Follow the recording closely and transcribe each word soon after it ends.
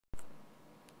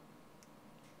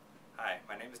Hi,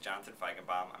 my name is Jonathan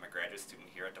Feigenbaum. I'm a graduate student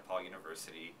here at DePaul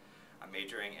University. I'm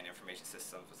majoring in information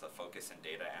systems with a focus in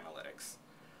data analytics.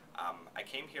 I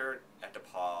came here at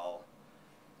DePaul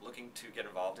looking to get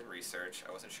involved in research.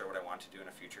 I wasn't sure what I wanted to do in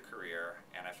a future career,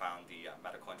 and I found the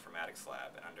medical informatics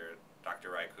lab. And under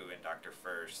Dr. Raiku and Dr.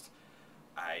 First,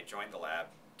 I joined the lab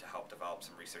to help develop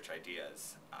some research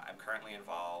ideas. I'm currently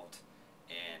involved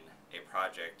in a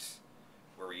project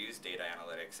where we use data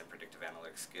analytics and predictive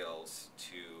analytics skills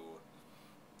to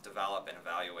develop and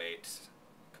evaluate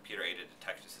computer-aided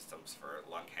detection systems for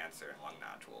lung cancer and lung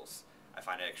nodules. I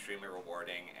find it extremely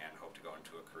rewarding and hope to go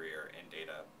into a career in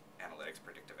data analytics,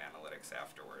 predictive analytics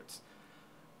afterwards.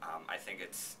 I think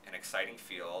it's an exciting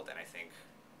field, and I think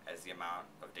as the amount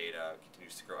of data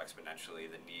continues to grow exponentially,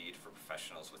 the need for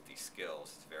professionals with these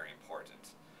skills is very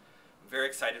important. I'm very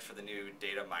excited for the new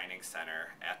data mining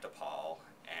center at DePaul,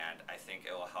 and I think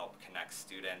it will help connect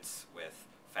students with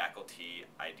faculty,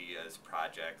 ideas,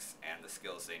 projects, and the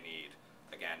skills they need,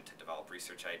 again, to develop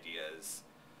research ideas,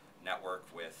 network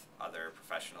with other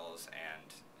professionals,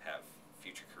 and have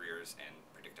future careers in